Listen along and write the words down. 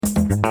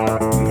Hi,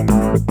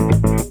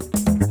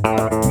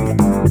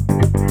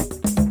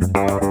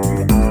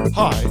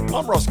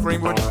 I'm Ross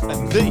Greenwood,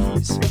 and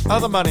these are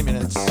the Money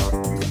Minutes.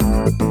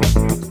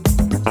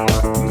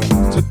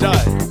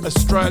 Today,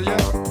 Australia,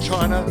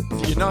 China,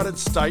 the United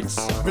States,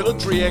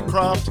 military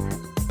aircraft,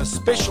 a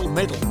special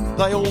medal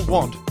they all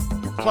want,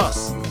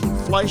 plus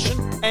inflation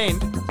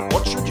and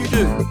what should you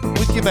do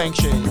with your bank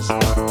shares.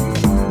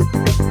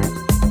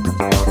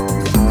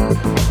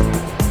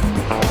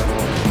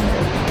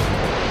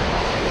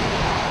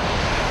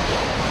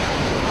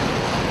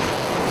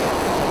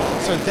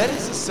 So that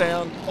is the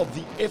sound of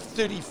the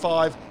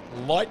F-35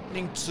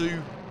 Lightning II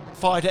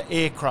fighter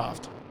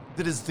aircraft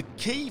that is the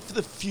key for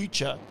the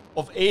future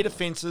of air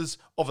defences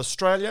of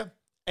Australia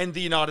and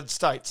the United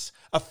States.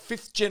 A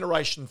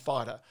fifth-generation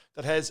fighter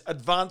that has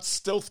advanced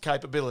stealth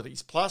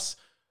capabilities, plus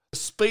the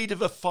speed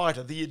of a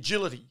fighter, the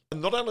agility,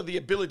 and not only the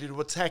ability to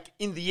attack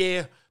in the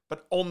air,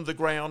 but on the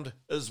ground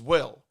as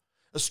well.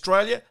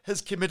 Australia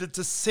has committed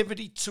to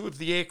 72 of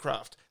the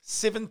aircraft,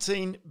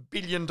 $17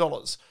 billion,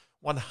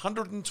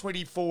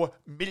 $124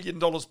 million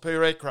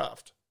per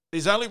aircraft.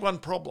 There's only one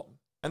problem,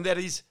 and that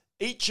is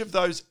each of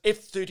those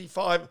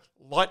F-35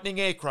 Lightning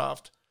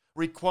aircraft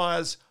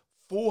requires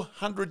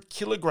 400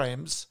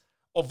 kilograms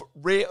of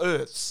rare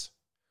earths.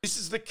 This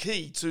is the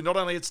key to not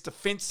only its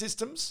defence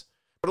systems,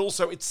 but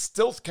also its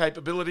stealth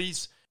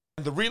capabilities.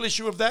 And the real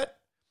issue of that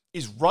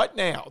is right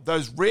now,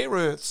 those rare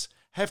earths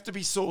have to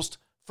be sourced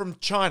from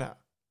China.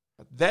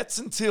 But that's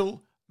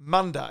until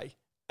Monday,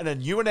 and a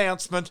new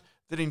announcement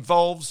that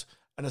involves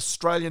an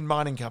Australian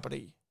mining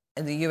company.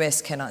 The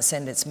US cannot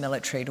send its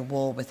military to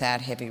war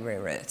without heavy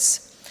rare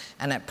earths.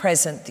 And at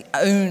present, the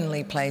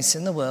only place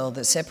in the world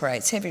that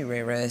separates heavy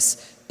rare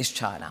earths is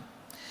China.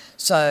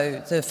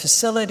 So the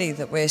facility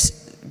that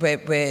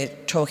we're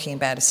talking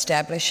about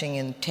establishing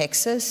in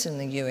Texas in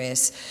the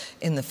US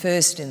in the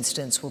first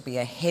instance will be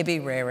a heavy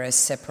rare earth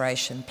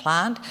separation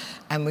plant,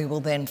 and we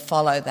will then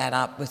follow that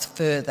up with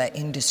further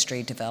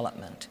industry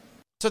development.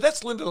 So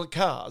that's Linda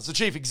LaCars, the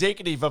chief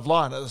executive of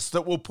Lynas,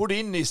 that will put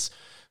in this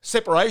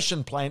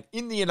separation plant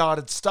in the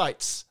United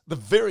States, the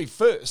very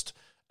first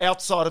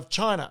outside of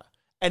China.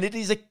 And it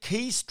is a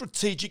key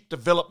strategic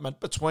development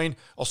between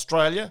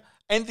Australia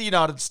and the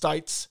United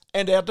States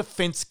and our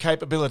defence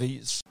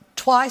capabilities.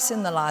 Twice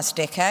in the last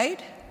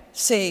decade,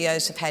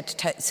 CEOs have had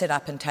to sit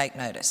up and take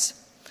notice.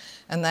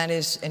 And that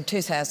is in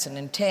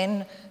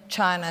 2010,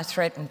 China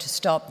threatened to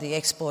stop the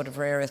export of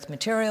rare earth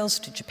materials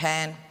to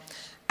Japan.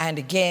 And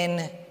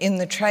again, in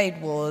the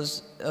trade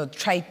wars, or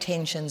trade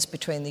tensions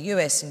between the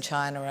US and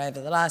China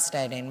over the last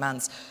 18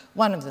 months,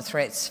 one of the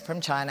threats from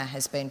China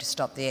has been to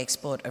stop the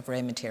export of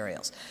rare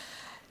materials.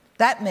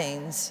 That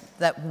means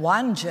that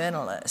one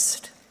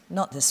journalist,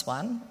 not this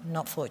one,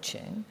 not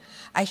Fortune,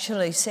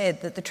 actually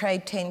said that the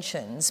trade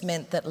tensions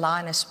meant that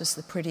Lynas was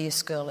the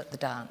prettiest girl at the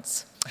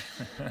dance.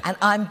 And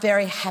I'm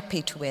very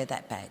happy to wear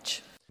that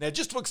badge. Now,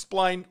 just to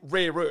explain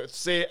rare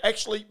earths, they're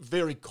actually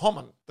very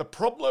common. The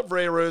problem of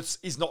rare earths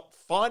is not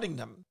finding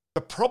them.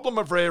 The problem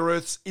of rare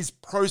earths is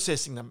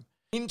processing them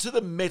into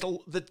the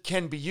metal that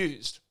can be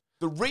used.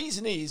 The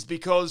reason is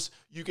because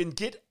you can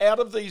get out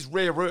of these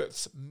rare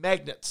earths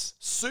magnets,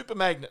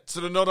 supermagnets,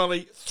 that are not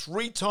only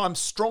 3 times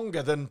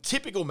stronger than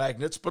typical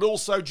magnets, but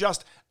also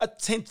just a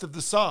tenth of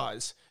the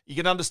size. You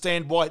can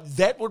understand why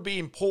that would be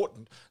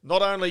important,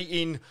 not only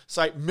in,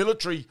 say,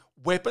 military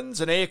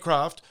weapons and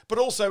aircraft, but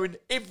also in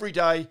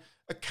everyday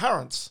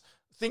occurrence.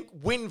 Think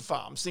wind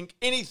farms, think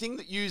anything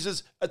that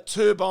uses a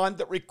turbine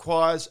that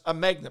requires a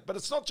magnet. But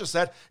it's not just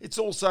that, it's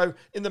also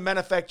in the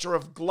manufacture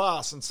of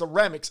glass and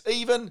ceramics,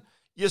 even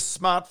your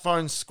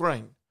smartphone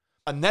screen.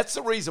 And that's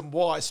the reason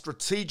why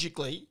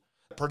strategically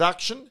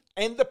production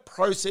and the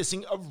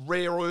processing of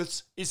rare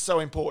earths is so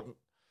important.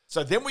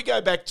 So then we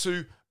go back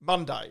to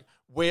Monday,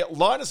 where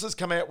Lynas has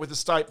come out with a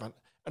statement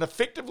and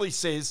effectively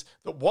says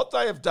that what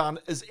they have done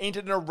is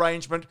entered an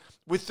arrangement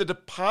with the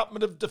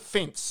Department of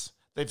Defence.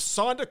 They've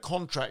signed a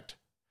contract.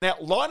 Now,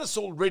 Lynas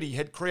already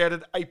had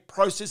created a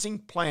processing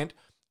plant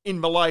in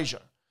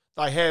Malaysia.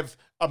 They have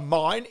a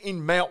mine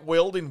in Mount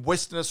Weld in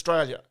Western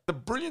Australia. The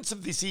brilliance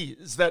of this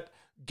is that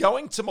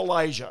going to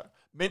Malaysia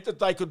meant that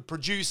they could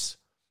produce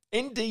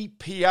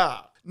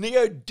NdPr.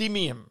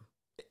 Neodymium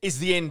is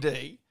the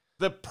Nd.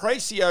 The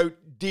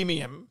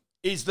praseodymium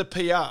is the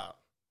PR.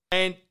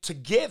 And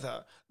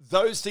together,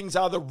 those things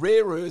are the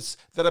rare earths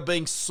that are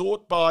being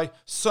sought by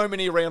so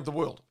many around the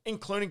world,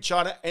 including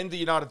China and the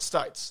United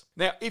States.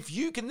 Now, if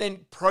you can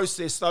then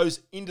process those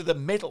into the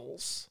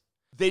metals,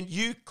 then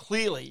you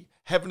clearly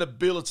have an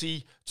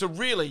ability to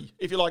really,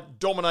 if you like,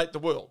 dominate the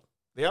world.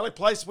 The only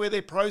place where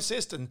they're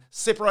processed and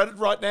separated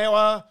right now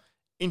are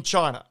in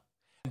China.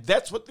 And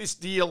that's what this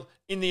deal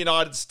in the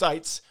United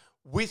States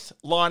with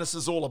Lynas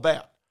is all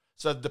about.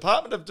 So the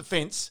Department of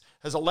Defence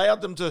has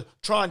allowed them to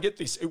try and get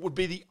this. It would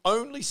be the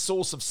only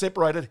source of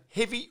separated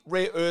heavy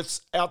rare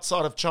earths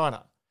outside of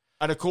China.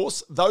 And of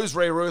course, those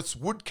rare earths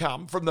would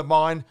come from the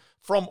mine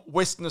from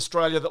Western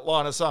Australia that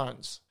Lynas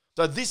owns.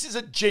 So this is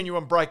a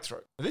genuine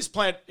breakthrough. This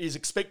plant is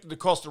expected to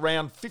cost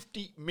around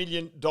 $50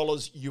 million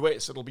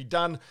US. It'll be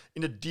done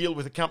in a deal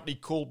with a company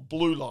called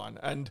Blue Line.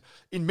 And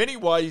in many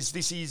ways,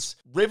 this is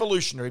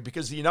revolutionary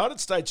because the United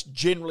States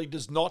generally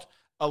does not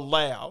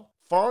allow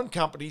foreign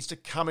companies to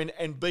come in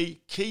and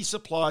be key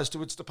suppliers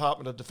to its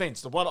Department of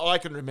Defence. The one I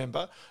can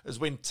remember is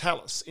when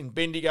Thales in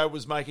Bendigo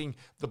was making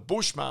the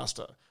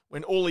Bushmaster,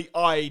 when all the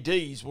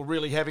IEDs were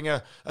really having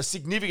a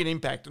significant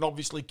impact and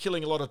obviously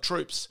killing a lot of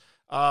troops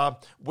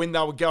when they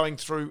were going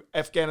through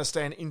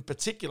Afghanistan in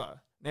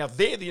particular. Now,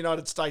 there the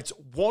United States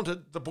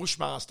wanted the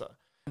Bushmaster.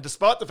 And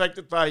despite the fact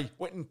that they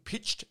went and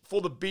pitched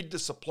for the bid to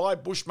supply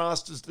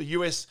Bushmasters to the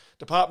US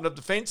Department of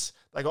Defence,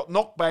 they got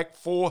knocked back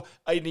for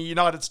a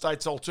United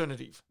States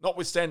alternative,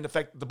 notwithstanding the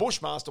fact that the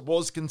Bushmaster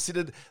was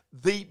considered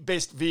the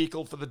best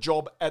vehicle for the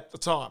job at the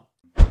time.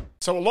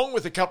 So along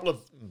with a couple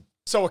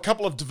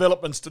of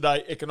developments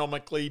today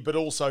economically, but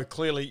also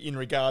clearly in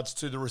regards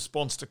to the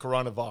response to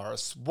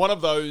coronavirus. One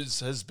of those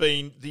has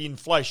been the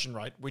inflation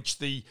rate, which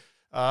the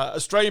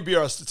Australian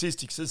Bureau of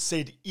Statistics has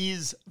said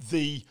is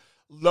the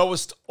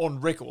lowest on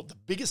record, the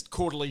biggest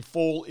quarterly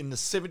fall in the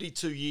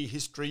 72-year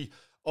history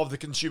of the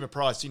Consumer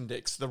Price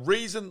Index. The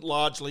reason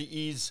largely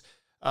is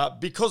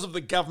because of the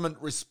government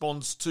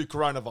response to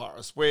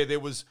coronavirus, where there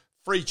was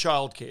free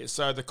childcare.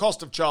 So the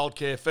cost of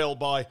childcare fell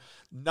by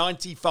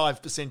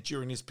 95%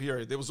 during this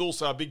period. There was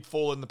also a big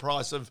fall in the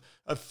price of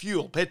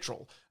fuel,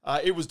 petrol.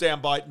 It was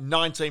down by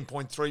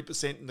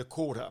 19.3% in the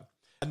quarter.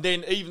 And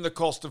then even the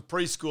cost of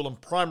preschool and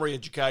primary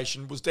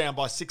education was down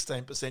by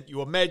 16%.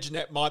 You imagine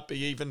that might be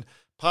even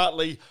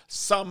partly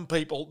some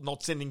people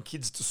not sending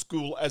kids to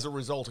school as a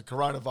result of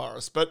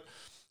coronavirus. But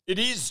it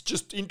is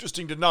just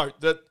interesting to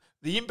note that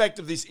the impact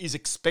of this is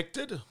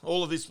expected.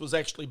 All of this was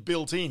actually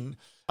built in.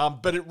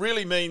 But it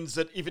really means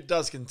that if it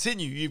does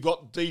continue, you've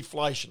got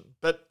deflation.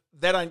 But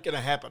that ain't going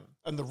to happen.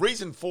 And the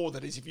reason for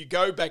that is if you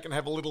go back and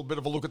have a little bit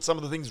of a look at some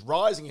of the things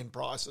rising in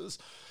prices,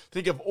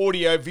 think of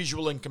audio,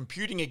 visual and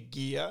computing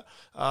gear.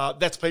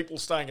 That's people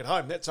staying at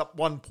home. That's up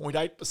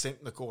 1.8%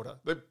 in the quarter.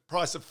 The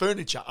price of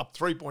furniture up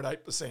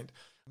 3.8%.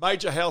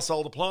 Major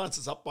household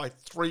appliances up by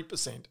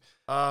 3%.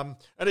 And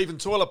even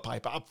toilet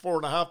paper up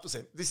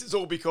 4.5%. This is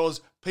all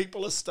because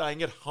people are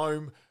staying at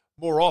home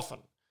more often.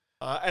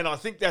 And I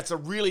think that's a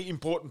really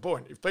important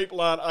point. If people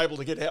aren't able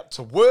to get out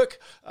to work,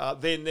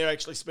 then they're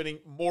actually spending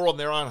more on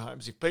their own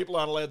homes. If people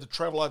aren't allowed to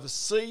travel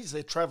overseas,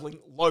 they're travelling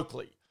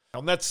locally.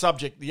 On that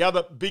subject, the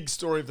other big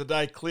story of the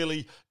day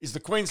clearly is the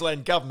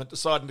Queensland government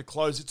deciding to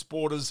close its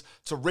borders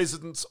to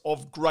residents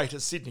of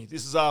Greater Sydney.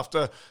 This is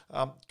after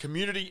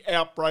community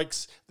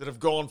outbreaks that have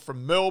gone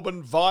from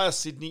Melbourne via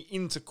Sydney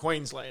into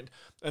Queensland.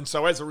 And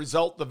so as a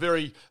result, the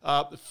very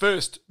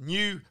first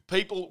new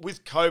people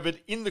with COVID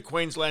in the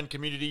Queensland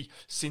community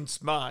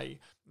since May.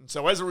 And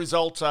so as a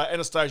result,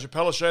 Anastasia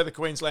Palaszczuk, the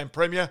Queensland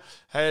Premier,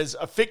 has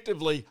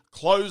effectively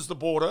closed the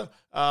border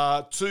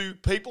to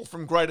people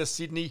from Greater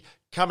Sydney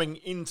coming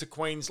into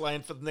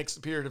Queensland for the next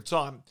period of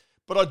time.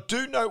 But I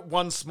do note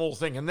one small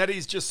thing, and that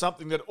is just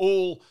something that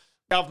all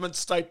government,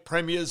 state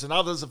premiers and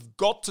others have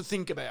got to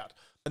think about.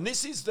 And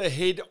this is the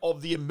head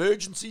of the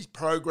emergencies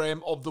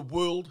program of the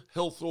World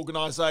Health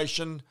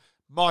Organization,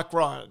 Mike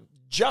Ryan.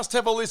 Just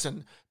have a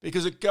listen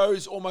because it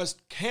goes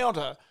almost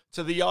counter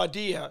to the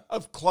idea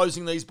of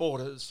closing these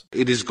borders.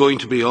 It is going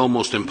to be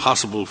almost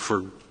impossible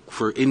for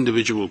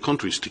individual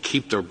countries to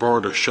keep their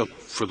borders shut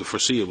for the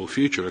foreseeable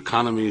future.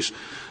 Economies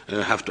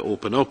have to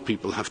open up,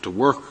 people have to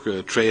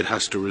work, trade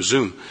has to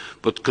resume.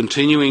 But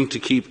continuing to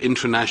keep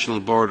international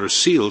borders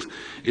sealed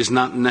is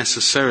not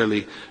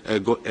necessarily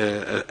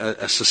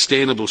a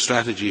sustainable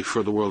strategy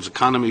for the world's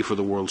economy, for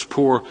the world's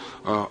poor,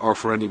 or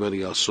for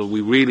anybody else. So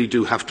we really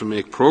do have to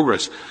make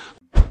progress.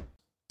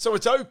 So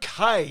it's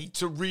okay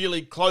to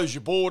really close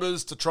your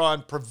borders to try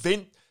and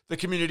prevent the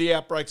community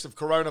outbreaks of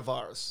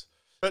coronavirus.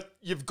 But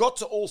you've got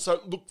to also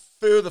look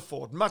further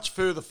forward, much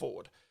further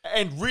forward,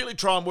 and really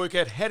try and work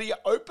out how do you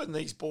open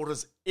these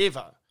borders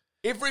ever.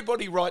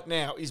 Everybody right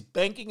now is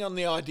banking on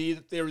the idea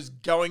that there is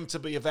going to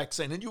be a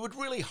vaccine, and you would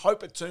really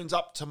hope it turns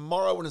up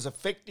tomorrow and is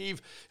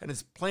effective and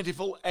is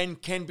plentiful and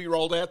can be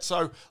rolled out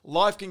so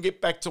life can get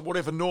back to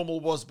whatever normal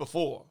was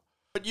before.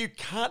 But you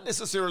can't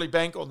necessarily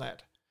bank on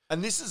that.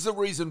 And this is the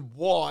reason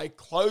why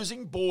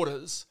closing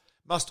borders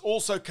must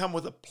also come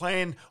with a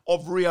plan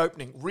of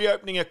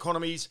reopening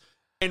economies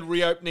and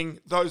reopening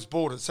those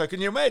borders. So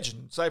can you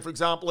imagine, say, for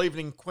example, even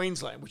in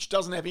Queensland, which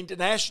doesn't have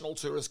international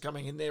tourists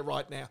coming in there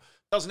right now,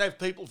 doesn't have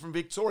people from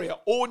Victoria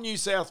or New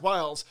South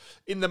Wales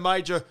in the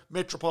major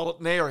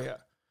metropolitan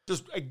area.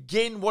 Just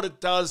again, what it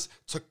does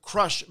to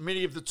crush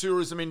many of the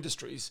tourism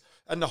industries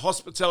and the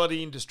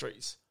hospitality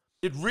industries.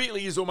 It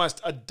really is almost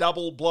a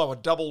double blow, a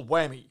double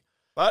whammy.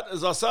 But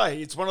as I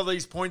say, it's one of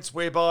these points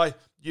whereby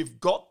you've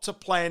got to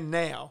plan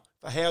now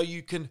for how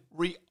you can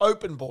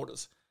reopen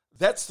borders.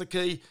 That's the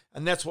key,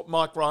 and that's what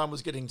Mike Ryan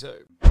was getting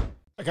to.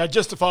 Okay,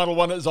 just a final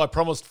one as I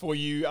promised for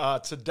you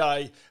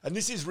today, and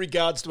this is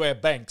regards to our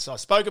banks. I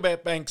spoke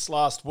about banks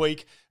last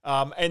week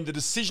and the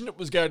decision that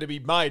was going to be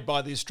made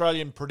by the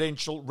Australian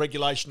Prudential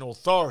Regulation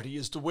Authority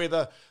as to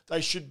whether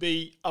they should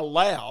be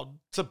allowed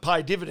to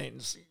pay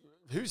dividends.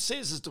 Who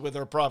says as to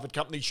whether a private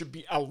company should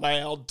be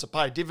allowed to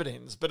pay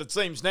dividends? But it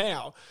seems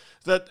now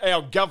that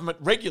our government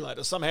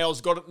regulator somehow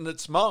has got it in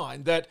its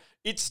mind that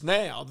it's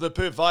now the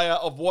purveyor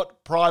of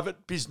what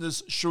private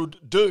business should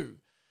do.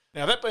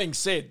 Now, that being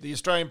said, the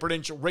Australian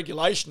Prudential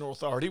Regulation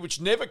Authority,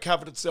 which never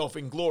covered itself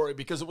in glory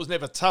because it was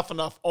never tough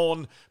enough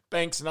on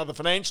banks and other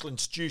financial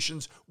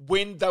institutions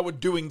when they were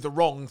doing the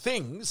wrong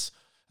things,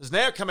 has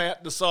now come out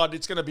and decided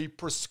it's going to be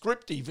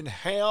prescriptive in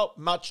how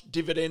much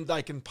dividend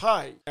they can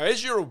pay. Now,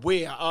 as you're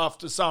aware,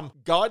 after some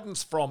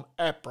guidance from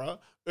APRA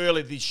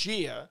early this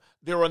year,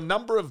 there are a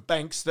number of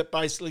banks that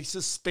basically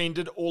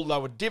suspended or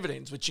lowered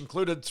dividends, which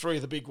included three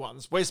of the big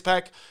ones.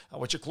 Westpac,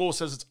 which of course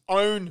has its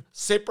own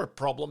separate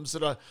problems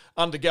that are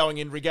undergoing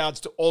in regards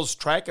to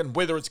AUSTRAC and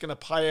whether it's going to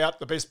pay out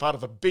the best part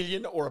of $1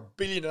 billion or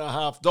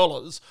 $1.5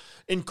 billion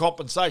in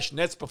compensation.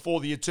 That's before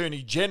the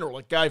Attorney General.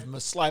 It gave him a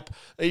slap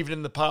even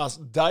in the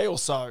past day or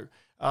so.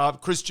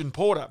 Christian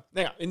Porter.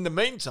 Now, in the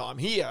meantime,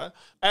 here,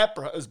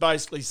 APRA has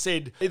basically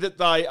said that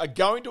they are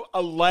going to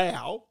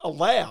allow,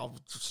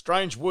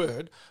 strange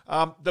word,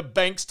 the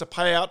banks to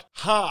pay out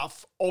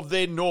half of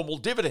their normal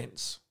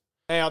dividends.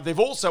 Now, they've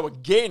also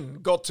again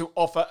got to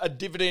offer a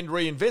dividend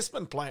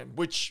reinvestment plan,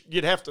 which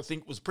you'd have to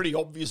think was pretty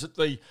obvious that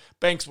the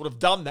banks would have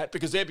done that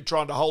because they'd be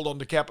trying to hold on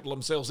to capital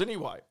themselves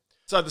anyway.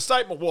 So the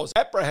statement was,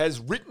 APRA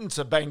has written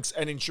to banks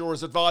and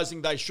insurers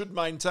advising they should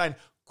maintain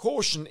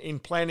caution in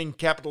planning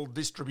capital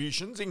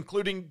distributions,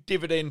 including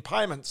dividend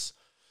payments.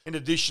 In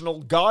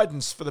additional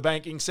guidance for the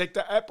banking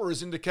sector, APRA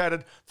has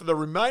indicated for the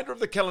remainder of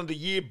the calendar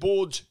year,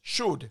 boards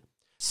should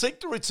seek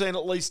to retain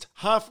at least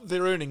half of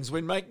their earnings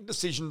when making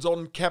decisions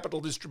on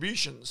capital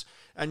distributions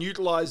and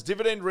utilise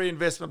dividend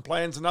reinvestment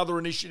plans and other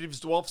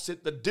initiatives to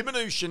offset the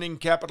diminution in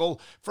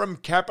capital from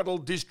capital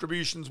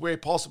distributions where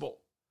possible.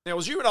 Now,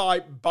 as you and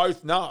I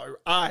both know,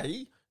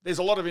 there's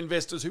a lot of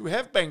investors who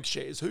have bank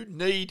shares who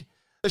need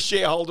the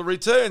shareholder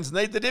returns,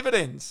 need the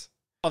dividends.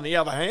 On the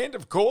other hand,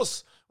 of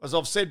course, as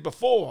I've said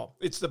before,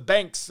 it's the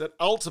banks that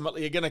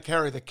ultimately are going to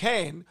carry the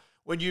can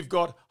when you've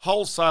got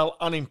wholesale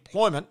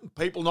unemployment,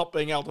 people not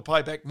being able to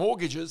pay back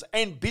mortgages,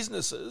 and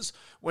businesses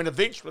when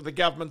eventually the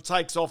government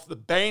takes off the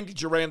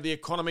bandage around the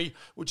economy,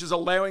 which is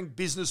allowing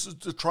businesses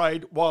to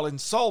trade while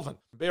insolvent.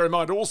 Bear in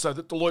mind also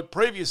that Deloitte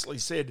previously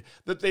said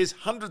that there's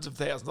hundreds of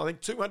thousands, I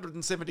think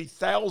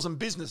 270,000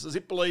 businesses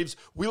it believes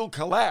will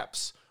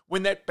collapse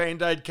when that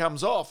band-aid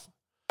comes off.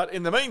 But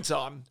in the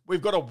meantime,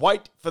 we've got to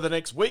wait for the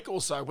next week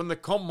or so when the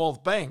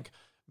Commonwealth Bank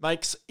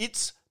makes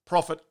its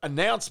profit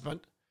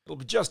announcement. It'll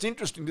be just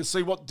interesting to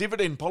see what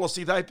dividend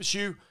policy they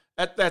pursue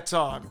at that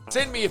time.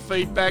 Send me your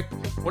feedback,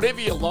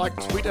 whatever you like,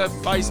 Twitter,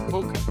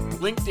 Facebook,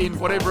 LinkedIn,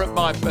 whatever it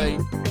might be.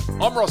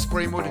 I'm Ross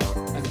Greenwood,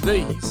 and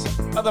these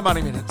are the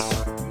Money Minutes.